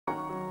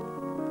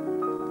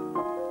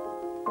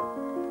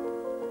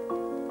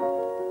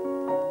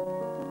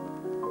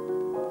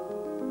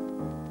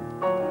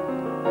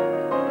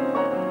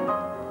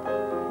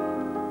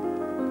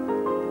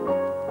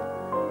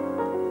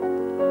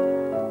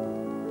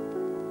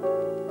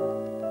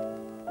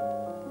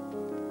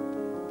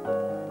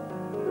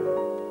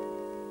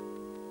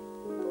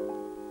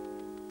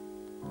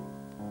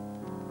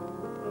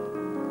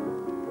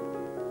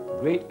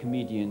Great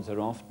comedians are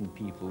often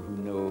people who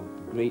know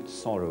great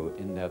sorrow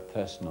in their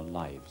personal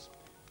lives.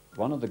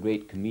 One of the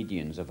great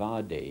comedians of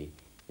our day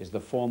is the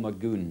former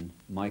goon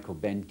Michael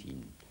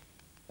Bentine,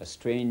 a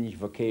strange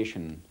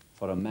vocation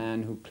for a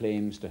man who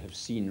claims to have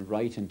seen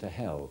right into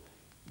hell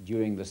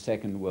during the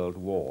Second World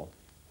War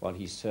while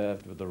he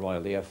served with the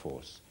Royal Air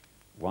Force,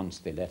 once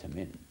they let him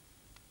in.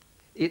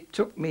 It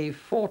took me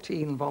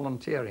 14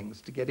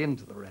 volunteerings to get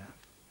into the RAF.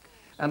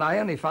 And I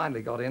only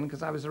finally got in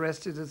because I was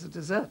arrested as a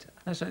deserter.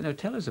 That's right. Now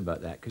tell us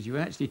about that, because you were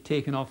actually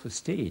taken off the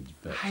stage.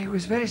 It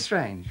was very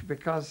strange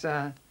because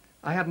I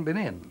hadn't been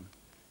in.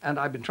 And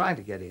I'd been trying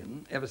to get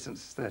in ever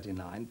since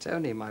 '39.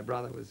 Tony, my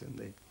brother, was in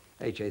the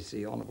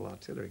HAC, Honourable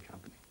Artillery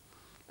Company.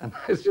 And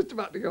I was just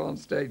about to go on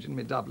stage in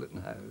my doublet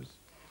and hose.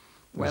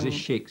 Was this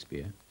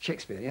Shakespeare?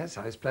 Shakespeare, yes.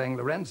 I was playing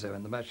Lorenzo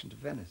in The Merchant of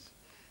Venice.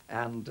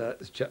 And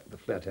this chap with the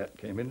flat hat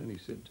came in and he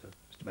said,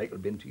 Mr. Michael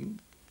Bentine.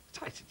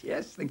 So I said,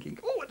 yes, thinking,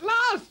 oh, at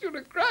last, you're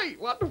great,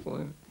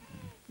 wonderful.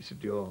 He said,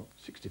 you're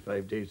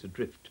 65 days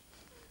adrift,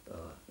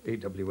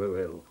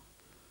 AWOL,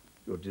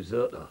 you're a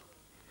deserter.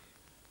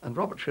 And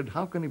Robert said,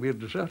 how can he be a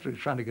deserter? He's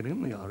trying to get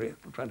in the RAF,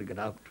 trying to get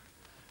out.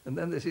 And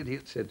then this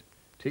idiot said,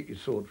 take your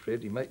sword,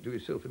 Fred, you might do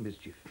yourself a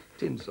mischief.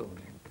 Tin sword.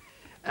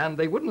 And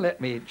they wouldn't let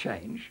me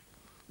change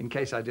in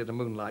case I did a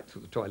moonlight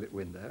through the toilet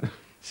window.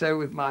 So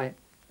with my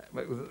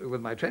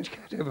trench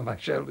coat over my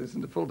shoulders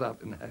and pulled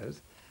up in the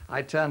hose,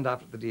 I turned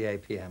up at the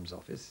DAPM's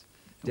office,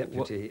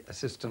 Deputy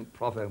Assistant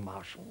Provost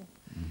Marshal,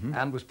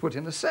 and was put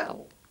in a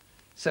cell.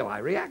 So I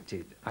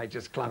reacted. I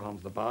just clung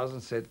onto the bars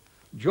and said,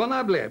 "Yo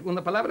no hablé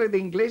una palabra de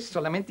inglés,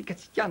 solamente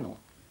castellano."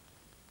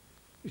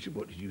 He said,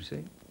 "What did you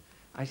say?"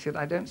 I said,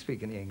 "I don't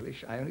speak any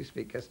English. I only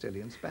speak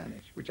Castilian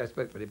Spanish," which I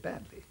spoke very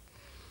badly.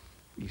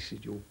 He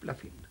said, "You're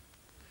bluffing."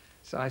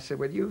 So I said,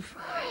 "Well, you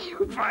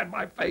find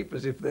my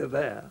papers if they're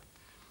there."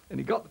 And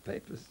he got the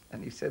papers,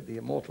 and he said the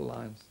immortal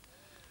lines,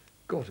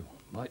 "God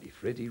almighty,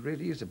 Fred, he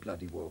really is a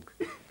bloody wog,"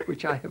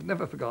 which I have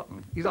never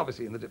forgotten. He's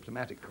obviously in the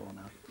diplomatic corps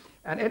now.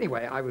 And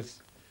anyway, I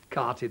was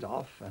carted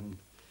off, and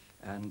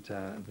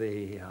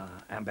the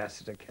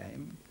ambassador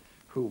came,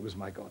 who was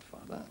my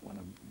godfather, one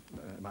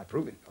of my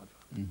proving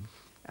godfather.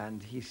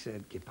 And he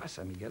said, "¿Qué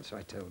pasa, Miguel?" So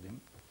I told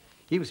him.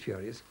 He was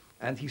furious,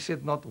 and he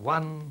said, "Not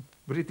one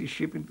British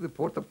ship into the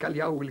port of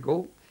Callao will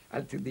go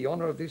until the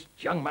honor of this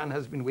young man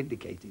has been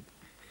vindicated."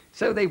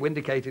 So they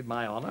vindicated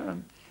my honor,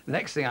 and the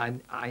next thing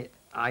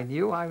I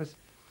knew, I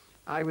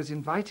was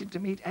invited to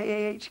meet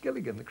A.A.H.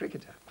 Gilligan, the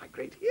cricketer, my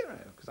great hero,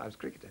 because I was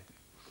cricketer.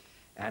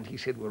 And he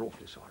said, "We're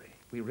awfully sorry.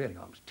 We really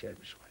are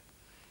terribly sorry."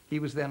 He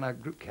was then a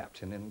group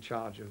captain in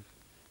charge of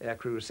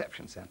Aircrew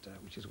Reception Centre,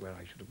 which is where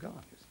I should have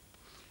gone.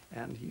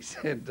 And he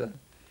said,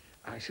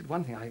 I said,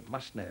 "One thing I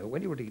must know,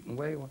 when you were at Eton,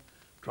 where you were,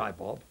 dry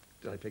bob,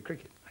 did I play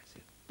cricket?" I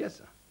said, "Yes,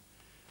 sir."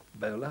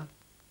 "Bowler?"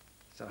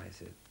 So I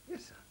said,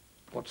 "Yes, sir."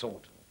 "What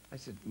sort?" I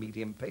said,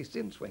 "Medium paced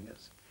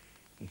in-swingers."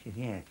 He said,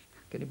 "Yes."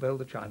 "Can you bowl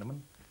the Chinaman?"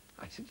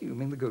 I said, "You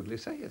mean the googly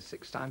sayer,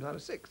 6 times out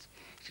of 6.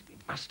 He said, "We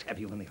must have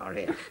you in the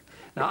RAF."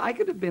 Now, I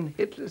could have been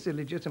Hitler's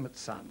illegitimate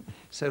son.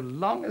 So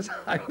long as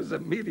I was a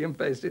medium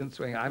paced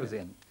in-swing, I was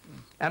in.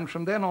 And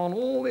from then on,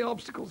 all the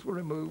obstacles were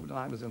removed, and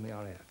I was in the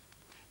RAF.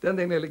 Then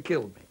they nearly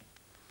killed me.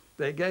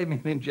 They gave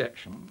me an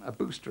injection, a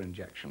booster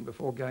injection,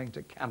 before going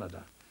to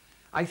Canada.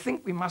 I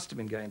think we must have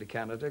been going to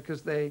Canada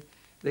because they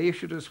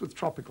issued us with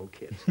tropical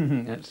kit.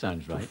 That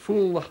sounds right. To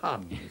fool the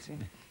Hun, you see.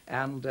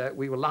 And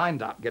we were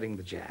lined up getting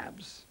the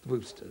jabs, the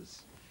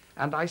boosters.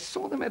 And I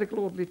saw the medical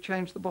orderly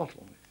change the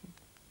bottle.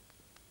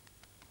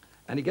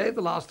 And he gave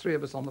the last 3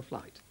 of us on the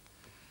flight.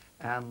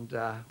 And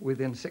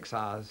within 6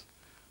 hours,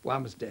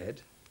 one was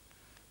dead.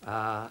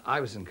 I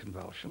was in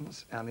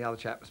convulsions, and the other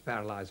chap was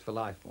paralyzed for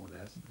life, more or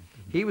less.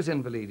 He was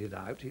invalided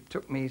out. It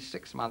took me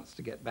 6 months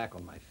to get back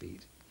on my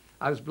feet.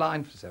 I was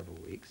blind for several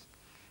weeks.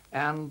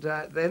 And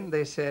then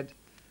they said,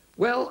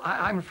 "Well,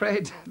 I'm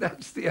afraid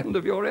that's the end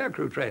of your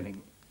aircrew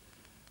training."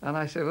 And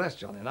I said, "Well, that's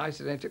jolly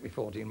nice. It only took me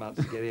 14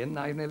 months to get in.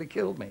 Now, he nearly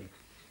killed me."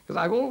 Because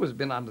I've always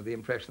been under the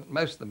impression that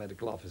most of the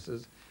medical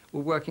officers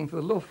were working for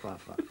the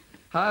Luftwaffe.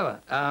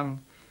 However,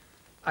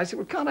 I said,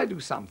 "Well, can't I do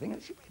something?"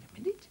 And they said, "Wait a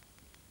minute.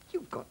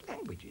 You've got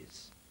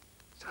languages."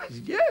 So I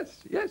said,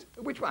 yes.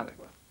 "Which one?"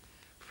 "Well,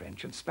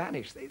 French and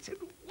Spanish." They said,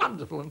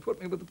 "Wonderful," and put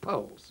me with the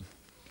Poles.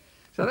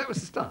 So that was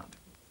the start.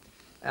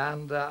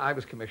 And I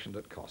was commissioned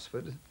at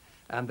Cosford.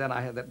 And then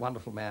I had that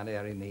wonderful man,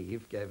 Airy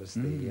Neve, gave us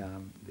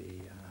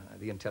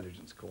the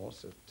intelligence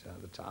course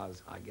at the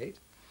Towers, Highgate,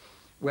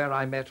 where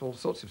I met all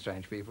sorts of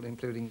strange people,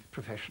 including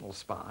professional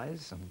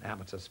spies and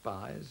amateur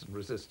spies and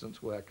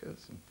resistance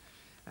workers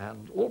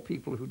and all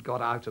people who'd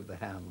got out of the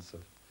hands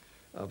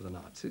of the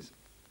Nazis.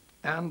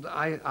 And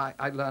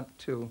I learnt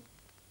to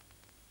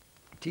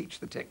teach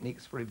the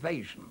techniques for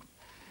evasion,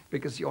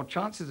 because your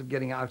chances of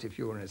getting out if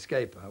you were an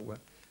escaper were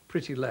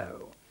pretty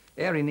low.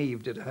 Airy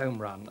Neve did a home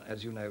run,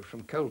 as you know,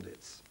 from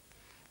Colditz,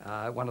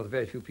 one of the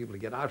very few people to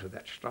get out of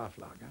that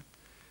Straflager.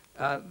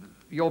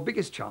 Your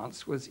biggest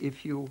chance was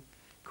if you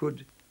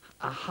could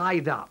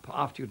hide up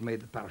after you'd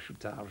made the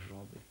parachutage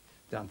or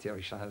the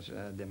atterrissage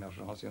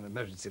d'emergence, an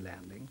emergency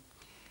landing,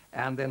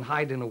 and then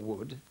hide in a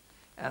wood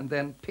and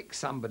then pick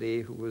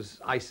somebody who was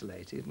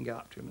isolated and go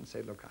up to him and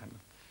say, look, I'm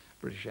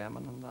a British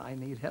airman and I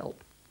need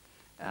help.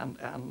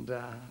 And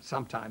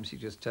sometimes he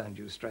just turned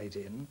you straight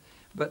in.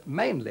 But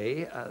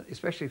mainly,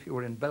 especially if you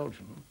were in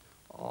Belgium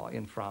or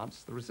in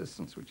France, the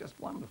resistance was just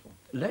wonderful.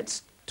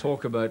 Let's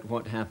talk about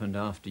what happened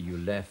after you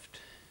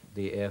left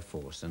the Air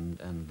Force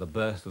and the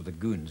birth of the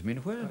Goons. I mean,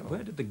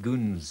 where did the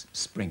Goons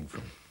spring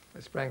from?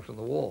 They sprang from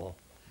the war.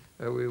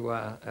 We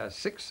were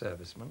 6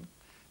 servicemen.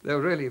 There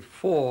were really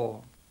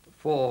four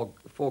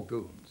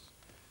goons,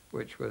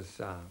 which was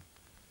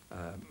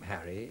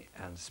Harry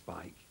and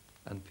Spike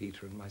and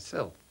Peter and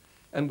myself.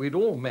 And we'd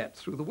all met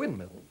through the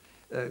windmill.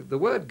 The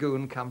word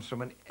goon comes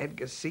from an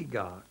Edgar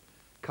Segar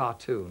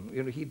cartoon.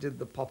 You know, he did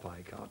the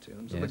Popeye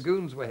cartoons. Yes. And the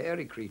goons were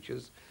hairy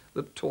creatures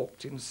that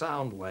talked in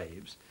sound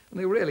waves. And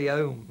they were really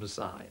ohm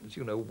signs,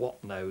 you know,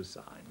 what-no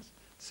signs,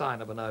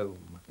 sign of an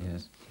ohm.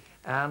 Yes.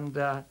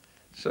 And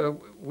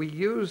so we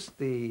used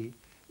the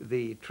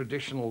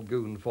traditional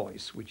goon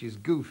voice, which is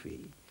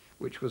Goofy,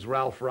 which was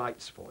Ralph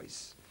Wright's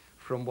voice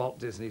from Walt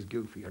Disney's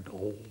Goofy. And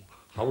oh,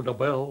 how the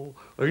bell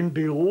in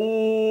the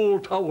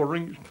old tower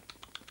rings.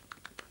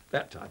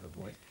 That type of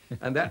voice.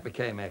 And that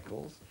became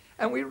Eccles.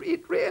 And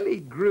it really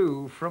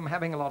grew from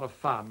having a lot of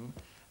fun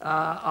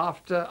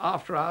after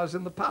hours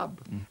in the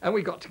pub. Mm. And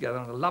we got together,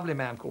 and a lovely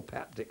man called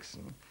Pat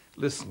Dixon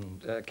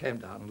came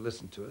down and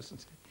listened to us and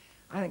said,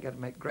 I think I'd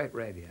make great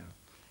radio.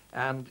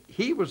 And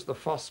he was the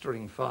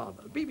fostering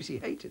father. The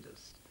BBC hated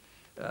us.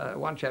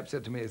 One chap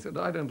said to me, he said,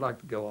 I don't like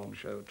the go-on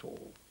show at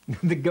all.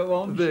 The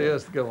go-on show?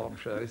 Yes, the go-on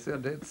show. He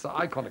said, it's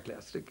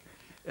iconoclastic,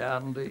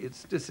 and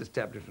it's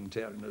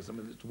disestablishmentarianism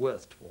in its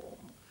worst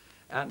form.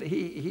 And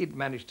he'd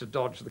managed to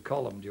dodge the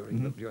column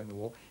during the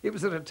war. It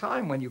was at a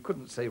time when you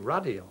couldn't say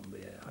ruddy on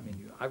the air. I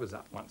mean, I was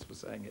up once for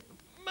saying it.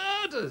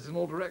 Murders in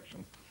all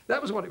directions.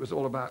 That was what it was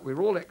all about. We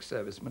were all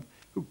ex-servicemen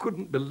who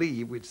couldn't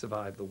believe we'd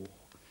survived the war.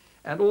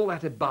 And all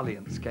that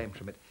ebullience came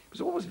from it. It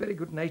was always very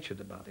good-natured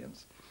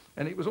ebullience,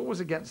 and it was always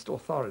against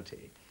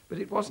authority. But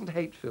it wasn't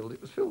hate-filled. It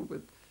was filled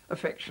with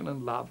affection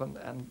and love,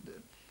 and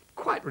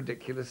quite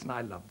ridiculous, and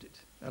I loved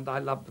it. And I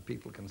loved the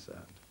people concerned.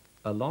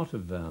 A lot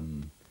of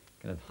kind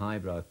of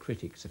highbrow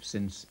critics have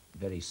since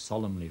very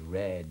solemnly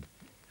read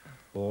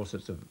all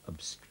sorts of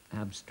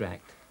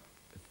abstract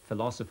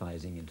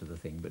philosophizing into the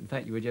thing, but in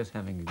fact you were just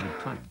having a good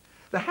time.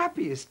 The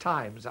happiest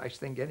times I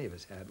think any of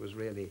us had was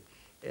really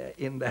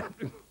in that,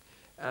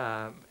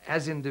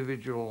 as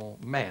individual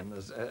men,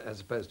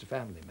 as opposed to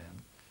family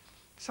men,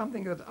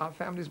 something that our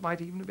families might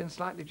even have been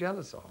slightly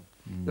jealous of.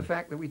 Mm. The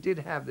fact that we did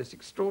have this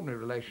extraordinary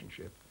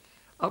relationship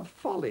of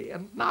folly,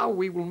 and now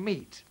we will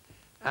meet.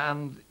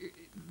 And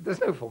there's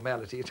no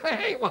formality. It's,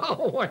 hey,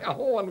 well,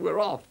 and we're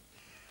off.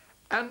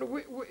 And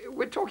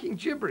we're talking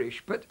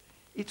gibberish, but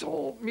it's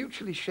all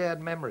mutually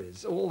shared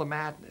memories, all the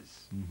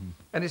madness. Mm-hmm.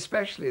 And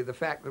especially the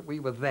fact that we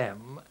were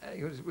them.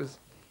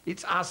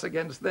 It's us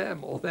against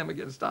them, or them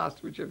against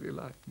us, whichever you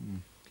like. Mm.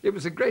 It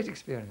was a great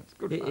experience,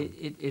 good fun.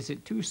 Is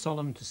it too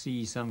solemn to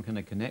see some kind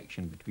of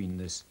connection between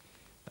this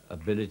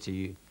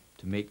ability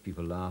to make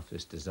people laugh,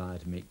 this desire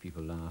to make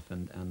people laugh,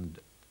 and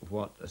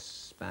what a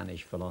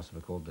Spanish philosopher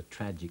called the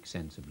tragic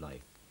sense of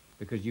life?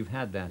 Because you've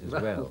had that as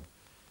well.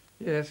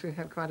 Yes, we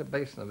had quite a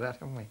basin of that,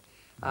 haven't we?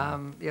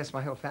 Yes,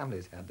 my whole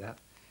family's had that.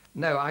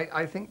 No,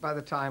 I think by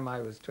the time I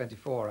was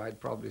 24,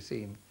 I'd probably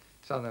seen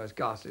some of the most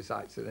ghastly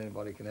sights that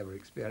anybody can ever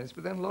experience.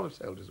 But then a lot of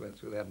soldiers went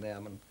through that, and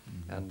airmen,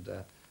 and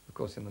of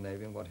course in the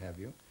Navy and what have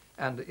you,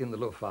 and in the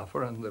Luftwaffe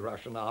and the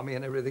Russian Army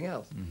and everything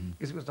else.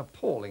 Because it was an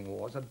appalling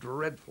war, it was a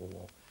dreadful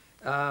war.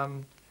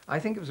 I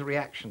think it was a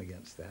reaction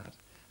against that.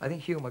 I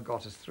think humour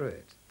got us through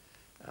it.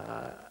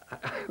 I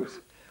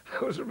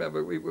always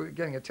remember we were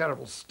getting a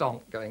terrible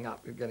stonk going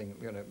up, getting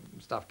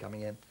stuff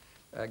coming in,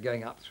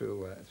 going up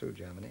through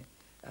Germany,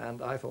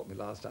 and I thought my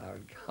last hour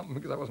had come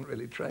because I wasn't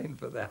really trained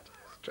for that.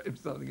 I was trained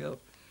for something else.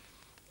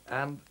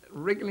 And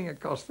wriggling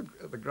across the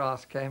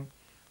grass came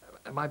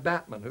my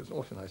batman, who's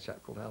also a nice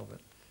chap called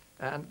Albert,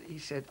 and he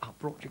said, I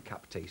brought you a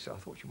cup of tea, so I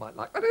thought you might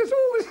like. But there's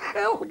all this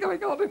hell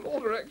going on in all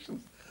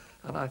directions,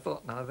 and I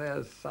thought, now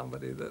there's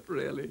somebody that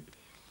really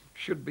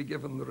should be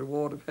given the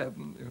reward of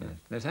heaven. You know. Yes.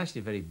 That's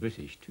actually very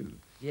British too.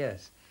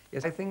 Yes.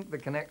 Yes, I think the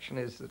connection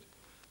is that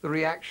the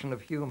reaction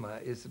of humour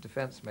is the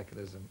defence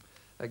mechanism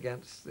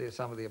against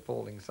some of the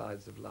appalling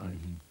sides of life.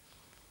 Mm-hmm.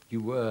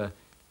 You were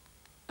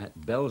at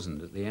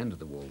Belsen at the end of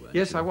the war, weren't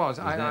Yes, you? I was.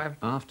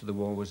 After the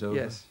war was over?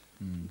 Yes.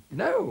 Mm.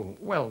 No,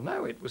 well,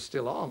 no, it was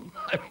still on.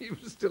 I mean,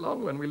 it was still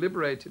on when we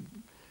liberated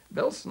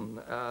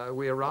Belsen.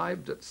 We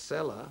arrived at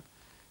Celle.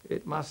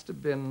 It must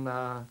have been...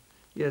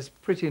 yes,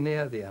 pretty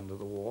near the end of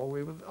the war.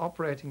 We were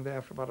operating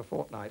there for about a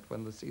fortnight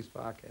when the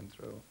ceasefire came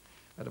through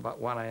at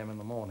about 1 a.m. in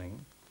the morning.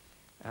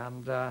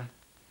 And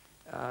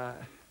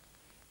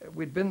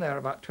we'd been there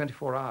about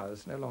 24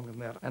 hours, no longer than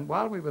that. And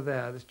while we were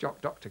there, this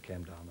jock doctor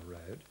came down the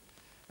road,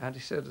 and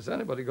he said, has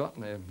anybody got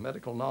any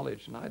medical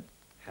knowledge? And I'd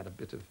had a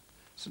bit of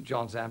St.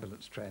 John's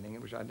ambulance training,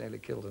 in which I'd nearly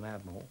killed an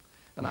admiral.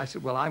 And I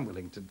said, well, I'm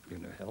willing to,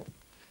 help.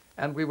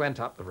 And we went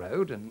up the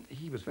road, and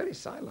he was very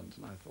silent.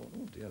 And I thought,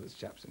 oh, dear, this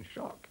chap's in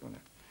shock,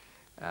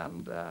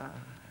 And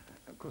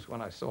course,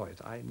 when I saw it,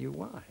 I knew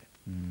why.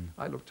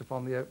 I looked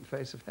upon the open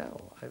face of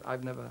hell.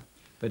 I've never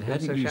But been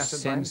hadn't so you shattered by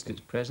sensed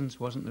anything. its presence?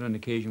 Wasn't there an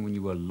occasion when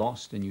you were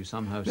lost and you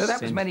somehow No, that was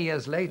sensed... many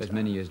years later. That was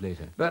many years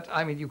later. But,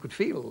 I mean, you could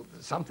feel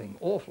something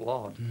awful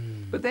odd.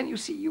 But then, you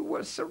see, you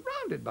were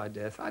surrounded by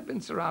death. I'd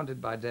been surrounded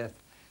by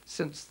death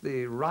since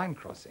the Rhine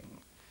crossing.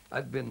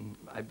 I've been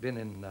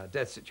in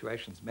death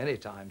situations many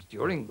times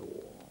during the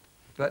war,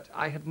 but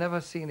I had never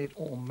seen it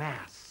en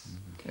masse.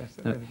 Yes,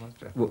 it Now, really was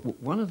dreadful.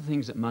 one of the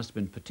things that must have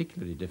been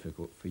particularly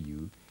difficult for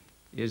you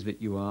is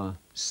that you are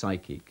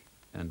psychic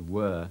and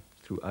were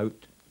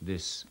throughout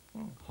this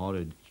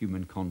horrid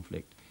human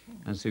conflict.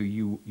 And so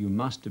you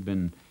must have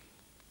been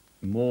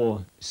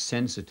more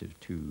sensitive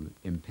to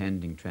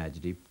impending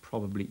tragedy,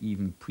 probably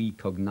even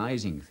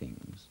precognizing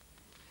things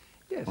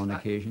Yes, on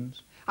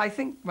occasions. I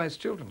think most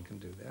children can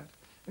do that.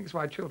 I think it's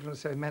why children are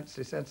so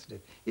immensely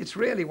sensitive. It's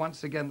really,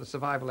 once again, the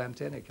survival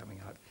antennae coming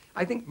out.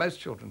 I think most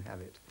children have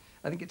it.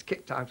 I think it's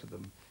kicked out of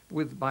them.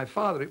 With my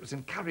father, it was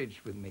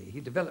encouraged with me. He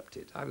developed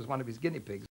it. I was one of his guinea pigs.